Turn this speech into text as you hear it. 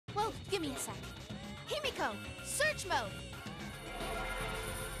Give me a sec. Himiko, search mode.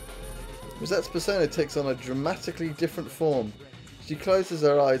 Rosette's persona takes on a dramatically different form. She closes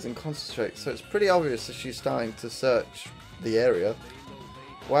her eyes and concentrates, so it's pretty obvious that she's starting to search the area.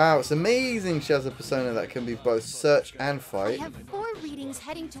 Wow, it's amazing she has a persona that can be both search and fight. I have 4 readings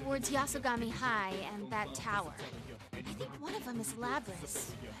heading towards Yasogami High and that tower. I think one of them is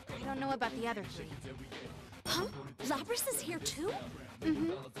Labris. I don't know about the other 3. Huh? Labris is here too?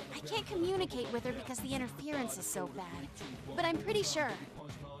 Mm-hmm. I can't communicate with her because the interference is so bad. But I'm pretty sure.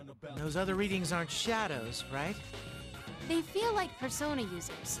 Those other readings aren't shadows, right? They feel like persona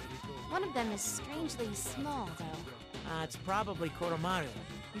users. One of them is strangely small, though. It's probably Koromaru.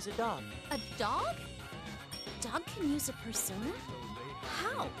 He's a dog. A dog? A dog can use a persona?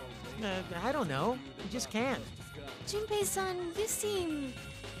 How? I don't know. He just can. Junpei-san, you seem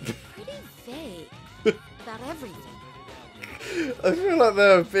pretty vague about everything. I feel like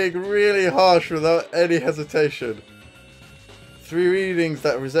they're being really harsh without any hesitation. 3 readings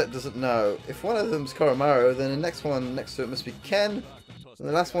that Rosette doesn't know. If one of them's Koromaru, then the next one next to it must be Ken, and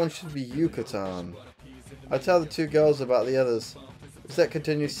the last one should be Yuka-tan. I tell the 2 girls about the others. Rosette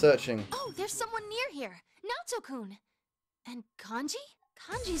continues searching. Oh, there's someone near here. Naoto-kun. And Kanji?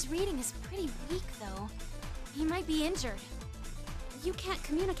 Kanji's reading is pretty weak, though. He might be injured. You can't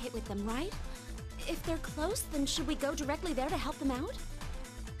communicate with them, right? If they're close, then should we go directly there to help them out?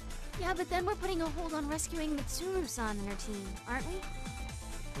 Yeah, but then we're putting a hold on rescuing Mitsuru-san and her team, aren't we?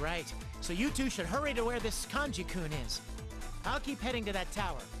 Right. So you 2 should hurry to where this Kanji-kun is. I'll keep heading to that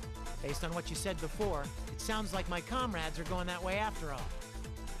tower. Based on what you said before, it sounds like my comrades are going that way after all.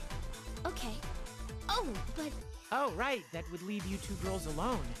 Okay. Oh, but... Oh, right. That would leave you 2 girls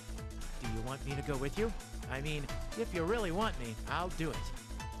alone. Do you want me to go with you? I mean, if you really want me, I'll do it.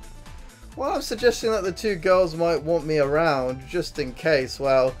 Well, I'm suggesting that the 2 girls might want me around, just in case.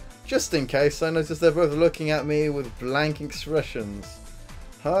 Well, just in case, I notice they're both looking at me with blank expressions.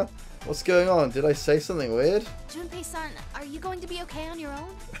 Huh? What's going on? Did I say something weird? Junpei-san, are you going to be okay on your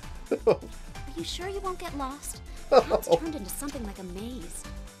own? Are you sure you won't get lost? Now it's turned into something like a maze.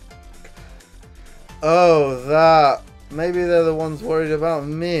 Oh, that. Maybe they're the ones worried about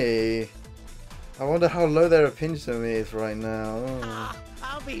me. I wonder how low their opinion of me is right now. Oh.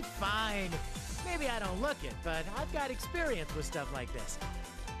 I'll be fine. Maybe I don't look it, but I've got experience with stuff like this.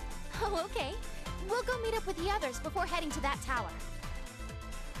 Oh, okay. We'll go meet up with the others before heading to that tower.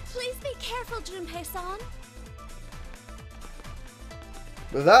 Please be careful, Junpei-san.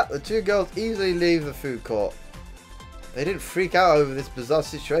 With that, the 2 girls easily leave the food court. They didn't freak out over this bizarre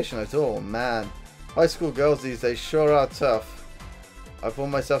situation at all, man. High school girls these days sure are tough. I pulled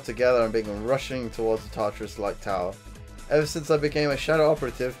myself together and began rushing towards the Tartarus-like tower. Ever since I became a shadow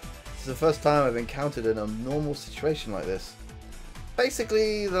operative, this is the first time I've encountered an abnormal situation like this.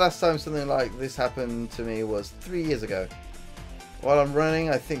 Basically, the last time something like this happened to me was 3 years ago. While I'm running,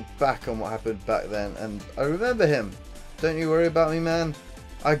 I think back on what happened back then, and I remember him. Don't you worry about me, man.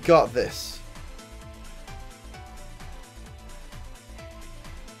 I got this.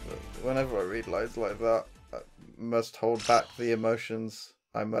 Whenever I read lines like that, I must hold back the emotions.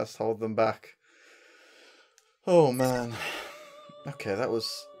 I must hold them back. Oh, man. Okay, that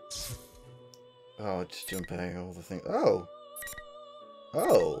was... Oh, just Junpei, all the things. Oh!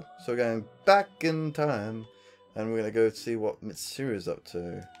 Oh! So we're going back in time. And we're going to go see what Mitsuru's up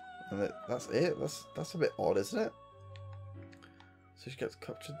to. And that's it? That's a bit odd, isn't it? So she gets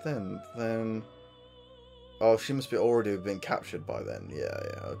captured then. Then... Oh, she must be already been captured by then. Yeah,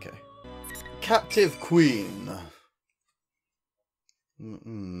 okay. Captive Queen.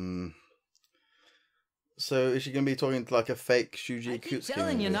 So is she going to be talking to like a fake Shuji Kutsuki? I keep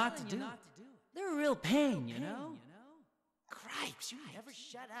telling you not to do. They're a real pain, you know? Cripes, you never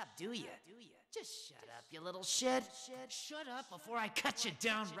shut up, do you? Just shut up, you little shit. Shut up before I cut you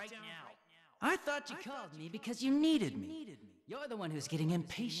down right now. I thought you called me because you needed me. You're the one who's getting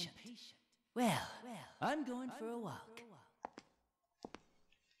impatient. Well, I'm going for a walk.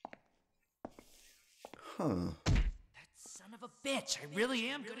 Huh. That son of a bitch, I really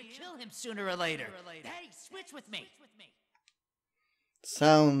am gonna kill him sooner or later. Hey, switch with me.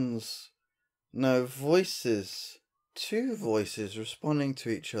 Sounds... No, voices. 2 voices responding to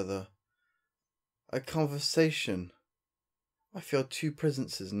each other. A conversation. I feel 2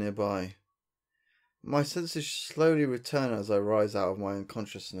 presences nearby. My senses slowly return as I rise out of my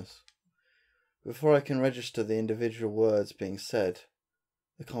unconsciousness. Before I can register the individual words being said,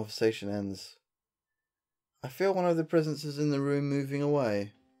 the conversation ends. I feel one of the presences in the room moving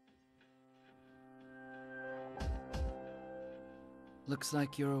away. Looks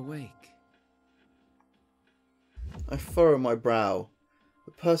like you're awake. I furrow my brow.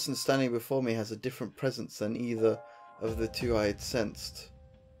 The person standing before me has a different presence than either of the two I had sensed.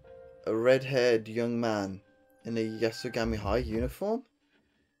 A red-haired young man in a Yasogami High uniform?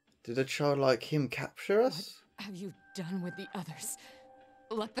 Did a child like him capture us? What have you done with the others?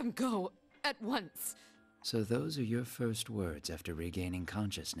 Let them go at once. So those are your first words after regaining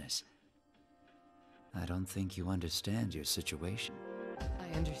consciousness. I don't think you understand your situation.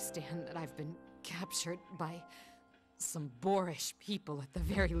 I understand that I've been captured by some boorish people at the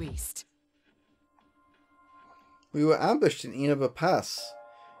very least. We were ambushed in Inaba Pass.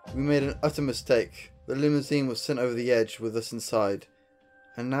 We made an utter mistake. The limousine was sent over the edge with us inside.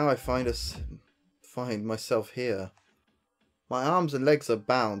 And now I find myself here. My arms and legs are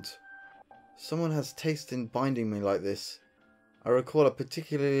bound. Someone has taste in binding me like this. I recall a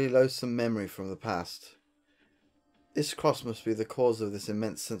particularly loathsome memory from the past. This cross must be the cause of this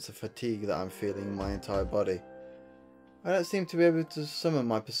immense sense of fatigue that I'm feeling in my entire body. I don't seem to be able to summon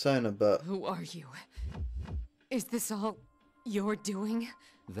my persona, but... Who are you? Is this all you're doing?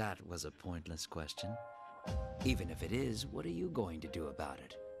 That was a pointless question. Even if it is, what are you going to do about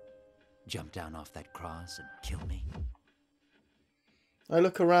it? Jump down off that cross and kill me? I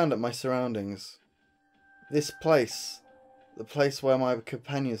look around at my surroundings. This place, the place where my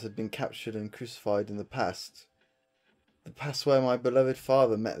companions had been captured and crucified in the past. The past where my beloved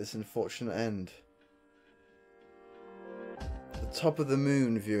father met this unfortunate end. The top of the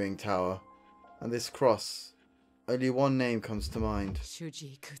moon viewing tower, and this cross. Only one name comes to mind.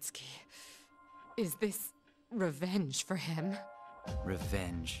 Shuji Ikutsuki. Is this revenge for him?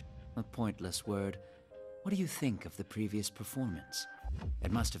 Revenge. A pointless word. What do you think of the previous performance?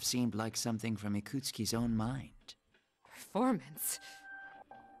 It must have seemed like something from Ikutsuki's own mind. Performance?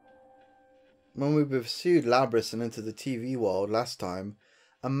 When we pursued Labrys and entered the TV world last time,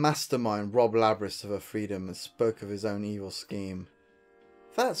 a mastermind robbed Labrys of her freedom and spoke of his own evil scheme.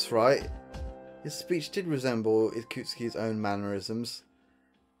 That's right. His speech did resemble Ikutsuki's own mannerisms.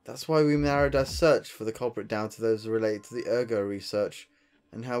 That's why we narrowed our search for the culprit down to those related to the Ergo research,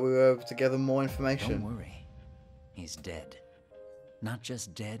 and how we were able to gather more information. Don't worry. He's dead. Not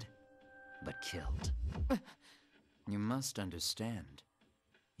just dead, but killed. You must understand.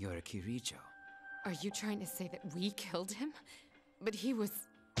 You're a Kirijo. Are you trying to say that we killed him? But he was...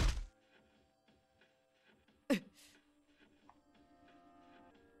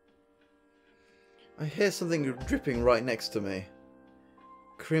 I hear something dripping right next to me.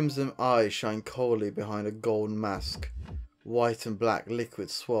 Crimson eyes shine coldly behind a golden mask. White and black liquid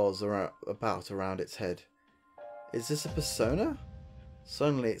swirls about around its head. Is this a persona?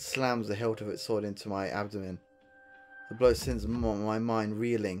 Suddenly it slams the hilt of its sword into my abdomen. The blow sends my mind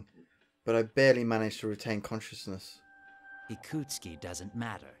reeling, but I barely manage to retain consciousness. Ikutsuki doesn't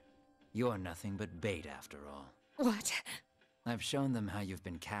matter. You're nothing but bait after all. What? I've shown them how you've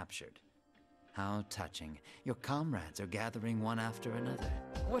been captured. How touching. Your comrades are gathering one after another.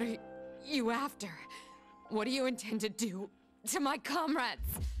 What are you after? What do you intend to do to my comrades?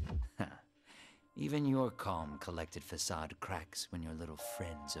 Even your calm, collected facade cracks when your little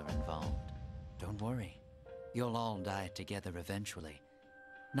friends are involved. Don't worry. You'll all die together eventually.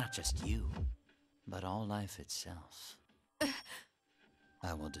 Not just you, but all life itself.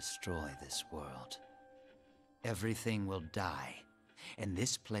 I will destroy this world. Everything will die, and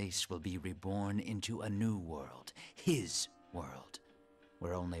this place will be reborn into a new world. His world,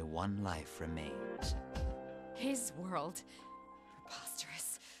 where only one life remains. His world?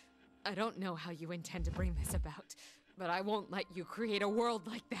 Preposterous. I don't know how you intend to bring this about, but I won't let you create a world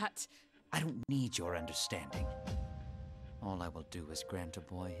like that. I don't need your understanding. All I will do is grant a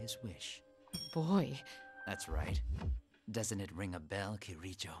boy his wish. Boy? That's right. Doesn't it ring a bell,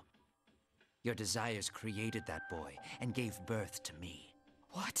 Kirijo? Your desires created that boy and gave birth to me.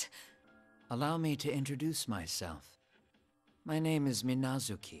 What? Allow me to introduce myself. My name is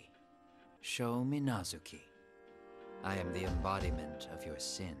Minazuki. Sho Minazuki. I am the embodiment of your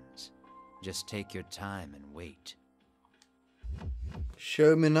sins. Just take your time and wait.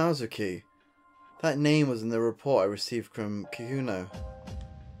 Sho Minazuki. That name was in the report I received from Kihuno.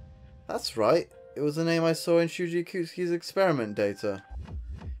 That's right. It was the name I saw in Shuji Ikutsuki's experiment data.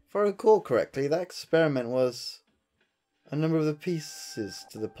 If I recall correctly, that experiment was... a number of the pieces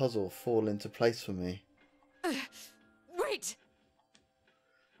to the puzzle fall into place for me. Wait!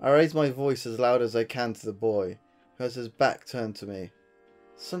 I raise my voice as loud as I can to the boy, who has his back turned to me.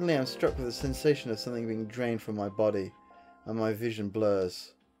 Suddenly I'm struck with the sensation of something being drained from my body, and my vision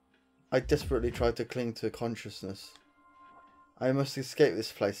blurs. I desperately try to cling to consciousness. I must escape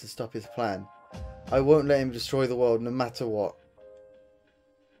this place and stop his plan. I won't let him destroy the world no matter what.